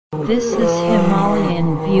This is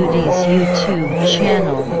Himalayan Beauties YouTube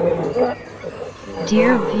channel.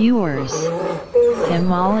 Dear viewers,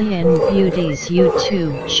 Himalayan Beauties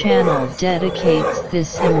YouTube channel dedicates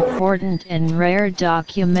this important and rare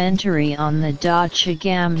documentary on the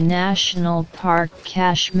Dachigam National Park,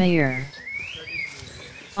 Kashmir.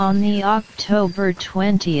 On the October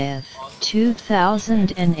 20th,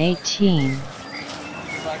 2018,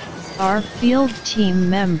 our field team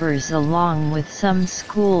members along with some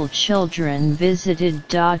school children visited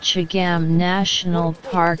Dachigam National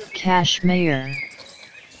Park, Kashmir.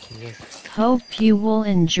 Hope you will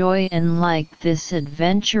enjoy and like this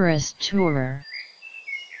adventurous tour.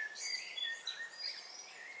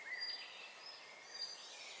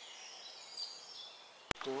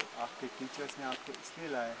 तो आपके teachers ने आपको इसलिए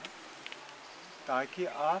लाया है ताकि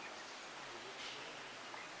आप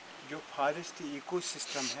जो फॉरेस्ट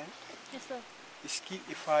इकोसिस्टम है इसकी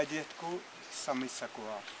इफादियत को समझ सको,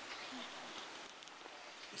 आप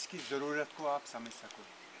इसकी ज़रूरत को आप समझ सको,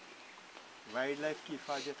 वाइल्ड लाइफ की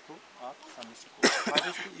इफादियत को आप समझ सको।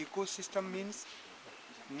 Forest ecosystem means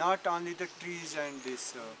not only the trees and this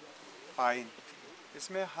pine,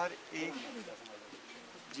 इसमें हर एक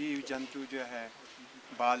जीव जंतु जो है,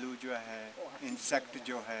 बालू जो है, इंसेक्ट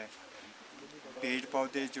जो है, पेड़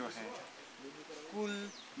पौधे जो हैं, कुल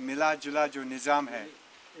मिला जुला जो निज़ाम है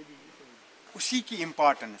उसी की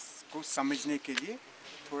इम्पोर्टेंस को समझने के लिए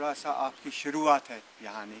थोड़ा सा आपकी शुरुआत है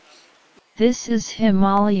यहाँ आने की। This is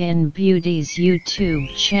Himalayan Beauties YouTube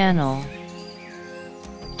channel.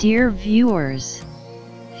 Dear viewers,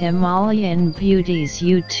 Himalayan Beauties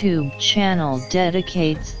YouTube channel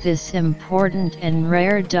dedicates this important and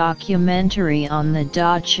rare documentary on the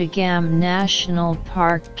Dachigam National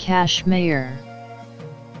Park, Kashmir.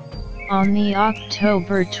 On the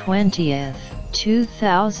October 20th,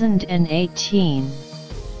 2018,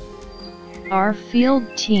 our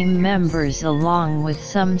field team members along with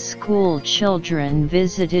some school children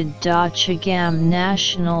visited Dachigam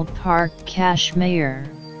National Park, Kashmir.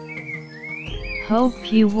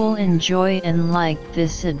 Hope you will enjoy and like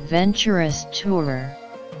this adventurous tour.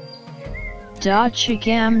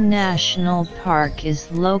 Dachigam National Park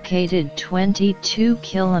is located 22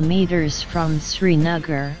 kilometers from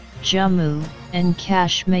Srinagar, Jammu and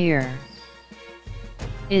Kashmir.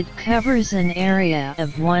 It covers an area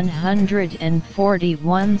of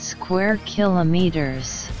 141 square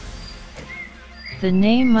kilometers. The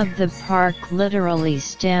name of the park literally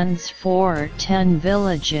stands for 10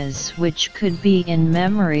 villages, which could be in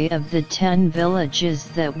memory of the 10 villages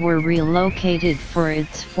that were relocated for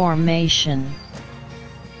its formation.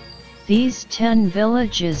 These 10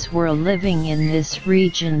 villages were living in this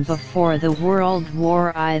region before the World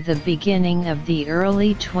War I, the beginning of the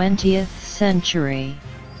early 20th century.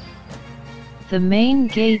 The main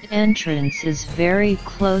gate entrance is very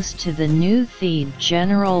close to the new Theed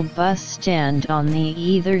General Bus Stand on the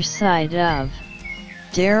either side of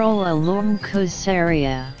Darul Uloom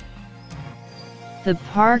Kosaria. The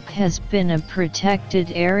park has been a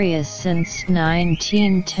protected area since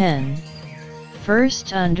 1910.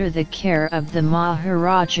 First under the care of the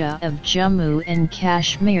Maharaja of Jammu and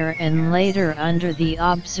Kashmir and later under the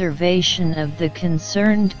observation of the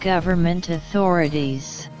concerned government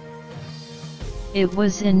authorities. It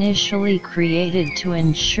was initially created to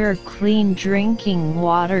ensure clean drinking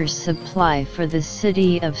water supply for the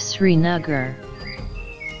city of Srinagar.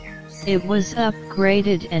 It was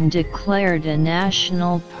upgraded and declared a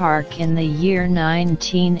national park in the year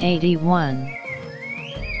 1981.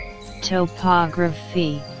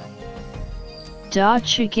 Topography.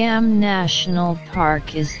 Dachigam National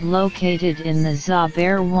Park is located in the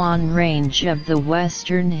Zabarwan range of the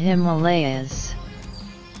western Himalayas.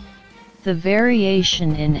 The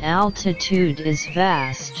variation in altitude is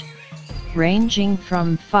vast, ranging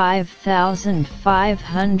from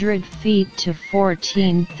 5,500 feet to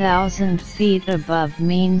 14,000 feet above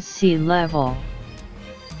mean sea level.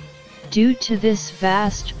 Due to this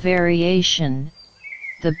vast variation,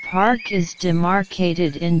 the park is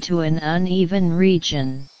demarcated into an uneven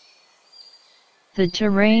region. The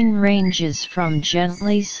terrain ranges from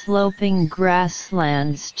gently sloping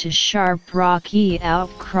grasslands to sharp rocky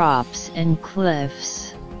outcrops and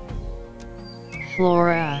cliffs.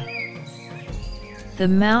 Flora. The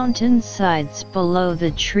mountainsides below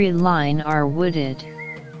the tree line are wooded.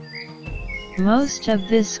 Most of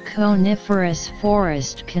this coniferous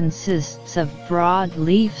forest consists of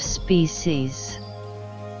broadleaf species.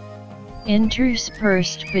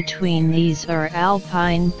 Interspersed between these are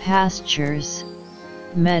alpine pastures,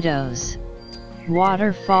 meadows,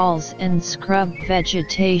 waterfalls and scrub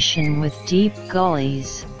vegetation with deep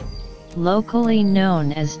gullies, locally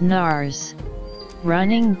known as nars,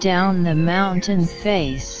 running down the mountain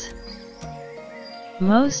face.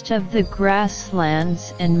 Most of the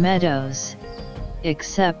grasslands and meadows,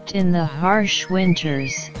 except in the harsh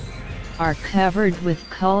winters, are covered with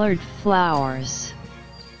colored flowers.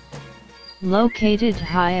 Located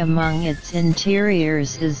high among its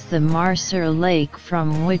interiors is the Marsar Lake,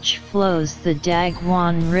 from which flows the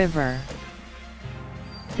Dagwan River.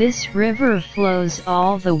 This river flows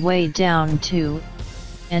all the way down to,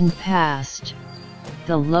 and past,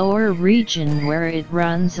 the lower region where it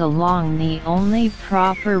runs along the only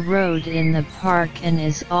proper road in the park, and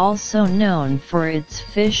is also known for its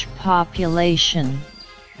fish population,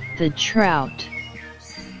 the trout.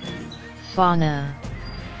 Fauna.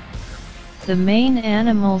 The main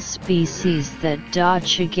animal species that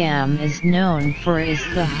Dachigam is known for is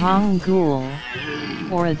the hangul,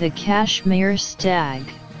 or the Kashmir stag.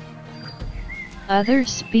 Other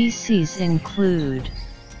species include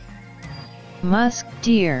musk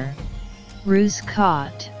deer,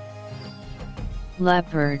 rooscott,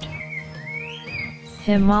 leopard,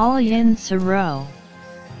 Himalayan serow,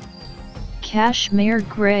 Kashmir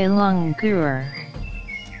grey langur,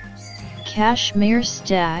 Kashmir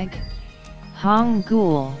stag,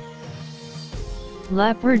 hangul,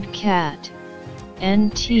 leopard cat,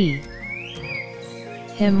 NT,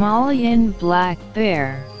 Himalayan black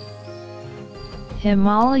bear,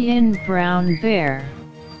 Himalayan brown bear,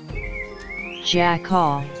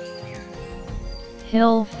 jackal,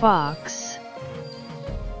 hill fox,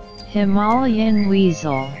 Himalayan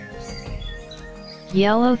weasel,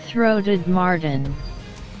 yellow-throated marten,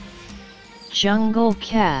 jungle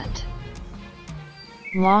cat,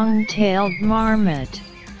 long-tailed marmot,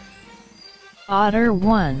 otter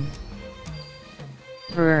 1.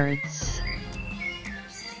 Birds: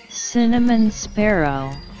 cinnamon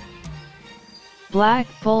sparrow, black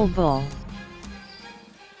bulbul,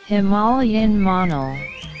 Himalayan monal,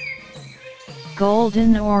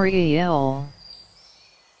 golden oriole,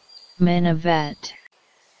 minivet,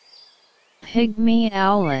 pygmy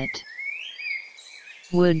owlet,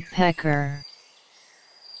 woodpecker,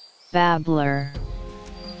 babbler,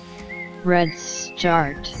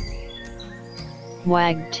 redstart,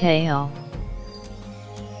 wagtail,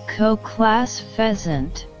 co-class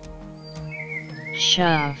pheasant,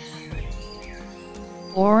 chough,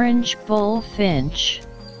 orange bullfinch,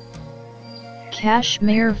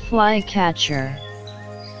 Kashmir flycatcher,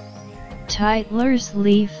 Tytler's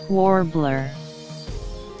leaf warbler,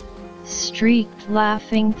 streaked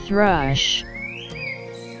laughing thrush,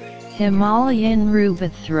 Himalayan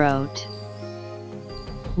rubythroat,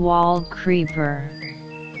 wall creeper,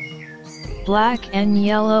 black and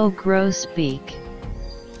yellow grosbeak,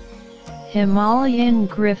 Himalayan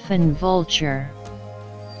griffon vulture,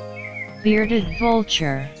 bearded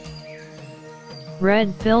vulture,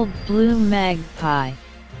 red-billed blue magpie,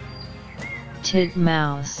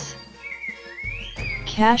 titmouse,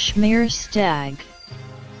 Kashmir stag.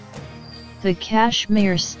 The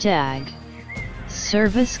Kashmir stag,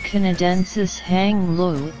 Cervus canadensis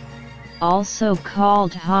hangul, also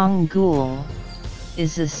called hangul,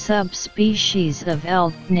 is a subspecies of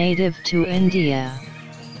elk native to India.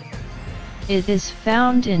 It is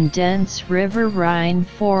found in dense riverine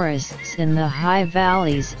forests in the high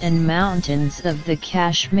valleys and mountains of the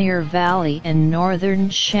Kashmir Valley and northern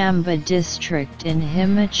Chamba district in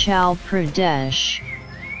Himachal Pradesh.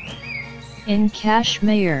 In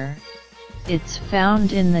Kashmir, it's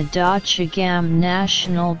found in the Dachigam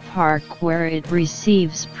National Park, where it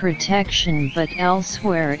receives protection, but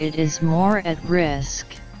elsewhere it is more at risk.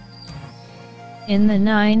 In the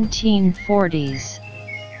 1940s,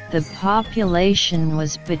 the population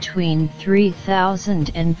was between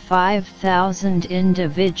 3,000 and 5,000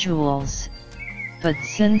 individuals, but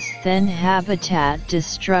since then habitat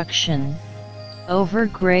destruction,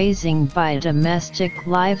 overgrazing by domestic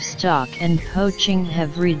livestock and poaching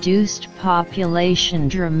have reduced population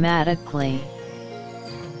dramatically.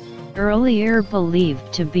 Earlier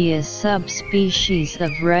believed to be a subspecies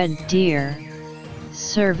of red deer,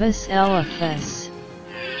 Cervus elephas,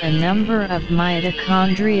 a number of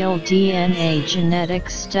mitochondrial DNA genetic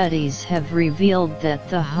studies have revealed that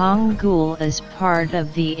the hangul is part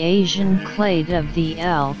of the Asian clade of the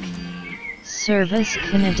elk, Cervus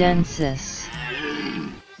canadensis.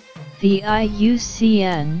 The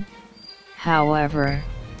IUCN, however,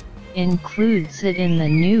 includes it in the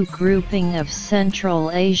new grouping of Central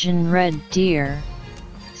Asian red deer,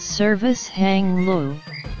 Cervus hangul,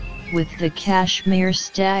 with the Kashmir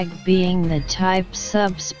stag being the type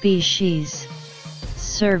subspecies,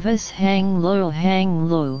 Cervus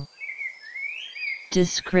hangul.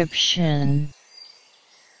 Description: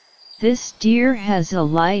 This deer has a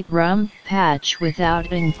light rump patch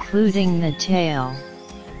without including the tail.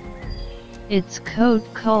 Its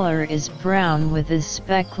coat color is brown with a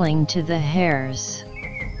speckling to the hairs.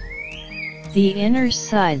 The inner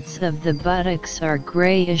sides of the buttocks are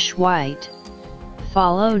grayish-white,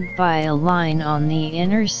 followed by a line on the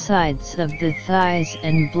inner sides of the thighs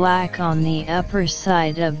and black on the upper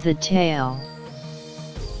side of the tail.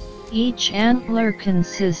 Each antler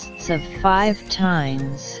consists of 5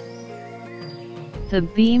 tines. The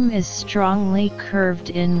beam is strongly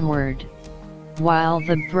curved inward, while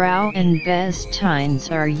the brow and base tines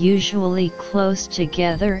are usually close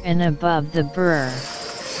together and above the burr.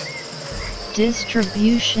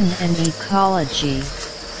 Distribution and ecology.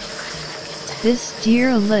 This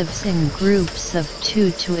deer lives in groups of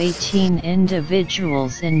 2 to 18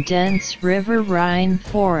 individuals in dense riverine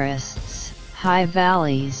forests, high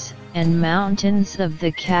valleys, and mountains of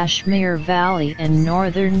the Kashmir Valley and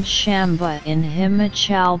northern Shamba in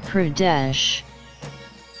Himachal Pradesh.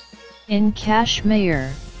 In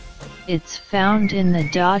Kashmir, it's found in the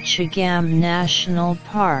Dachigam National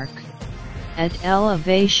Park, at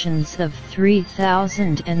elevations of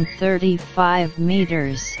 3,035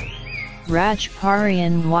 meters,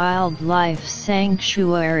 Rajparian Wildlife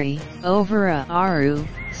Sanctuary, Overa Aru,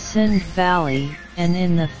 Sindh Valley, and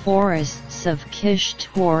in the forests of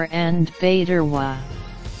Kishtwar and Baidarwa.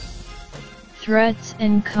 Threats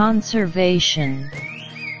and conservation.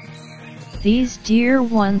 These deer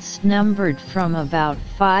once numbered from about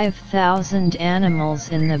 5,000 animals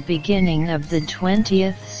in the beginning of the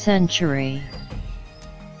 20th century.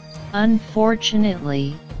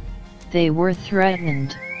 Unfortunately, they were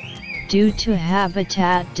threatened, due to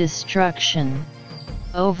habitat destruction,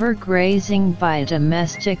 overgrazing by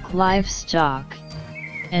domestic livestock,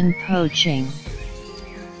 and poaching.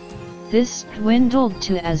 This dwindled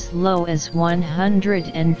to as low as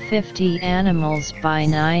 150 animals by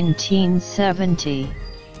 1970.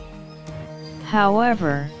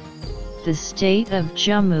 However, the state of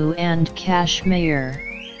Jammu and Kashmir,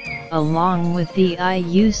 along with the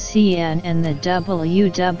IUCN and the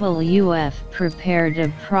WWF, prepared a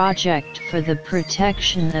project for the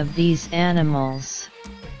protection of these animals.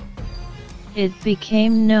 It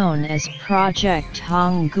became known as Project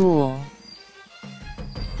Hangul.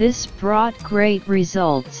 This brought great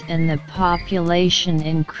results and the population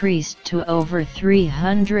increased to over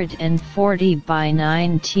 340 by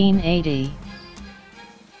 1980.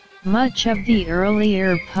 Much of the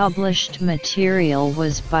earlier published material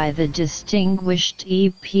was by the distinguished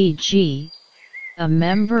EPG, a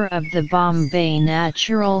member of the Bombay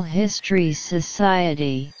Natural History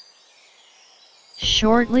Society.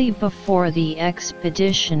 Shortly before the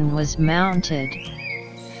expedition was mounted,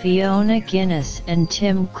 Fiona Guinness and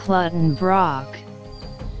Tim Clutton-Brock,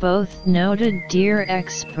 both noted deer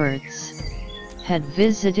experts, had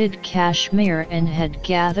visited Kashmir and had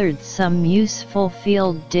gathered some useful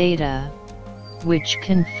field data, which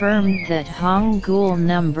confirmed that hangul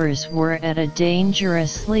numbers were at a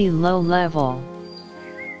dangerously low level.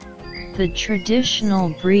 The traditional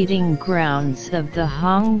breeding grounds of the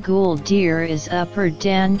hangul deer is Upper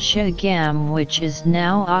Dachigam, which is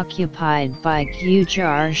now occupied by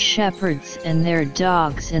Gujar shepherds and their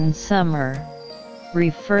dogs in summer.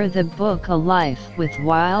 Refer the book A Life with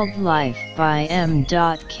Wildlife by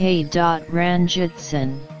M.K.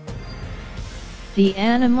 Ranjitson. The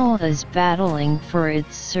animal is battling for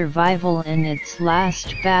its survival in its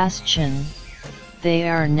last bastion. They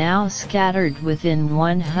are now scattered within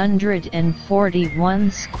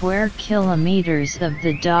 141 square kilometers of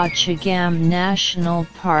the Dachigam National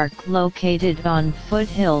Park, located on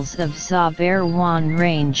foothills of Zabarwan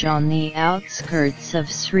Range on the outskirts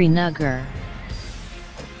of Srinagar.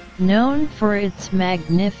 Known for its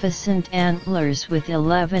magnificent antlers with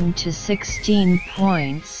 11 to 16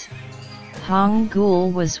 points,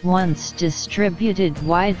 hangul was once distributed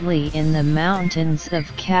widely in the mountains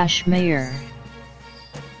of Kashmir.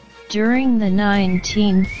 During the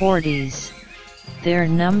 1940s, their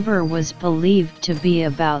number was believed to be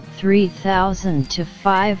about 3,000 to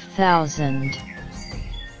 5,000.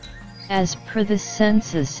 As per the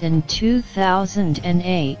census in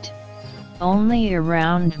 2008, only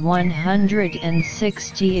around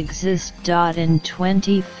 160 exist. In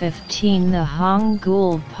 2015, the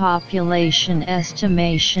hangul population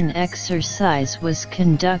estimation exercise was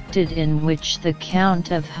conducted, in which the count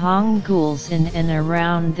of hanguls in and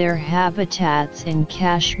around their habitats in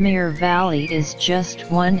Kashmir Valley is just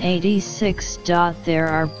 186. There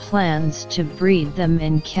are plans to breed them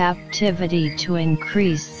in captivity to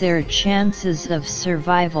increase their chances of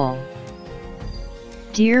survival.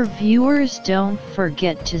 Dear viewers, don't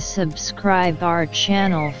forget to subscribe our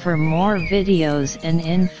channel for more videos and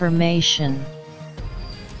information.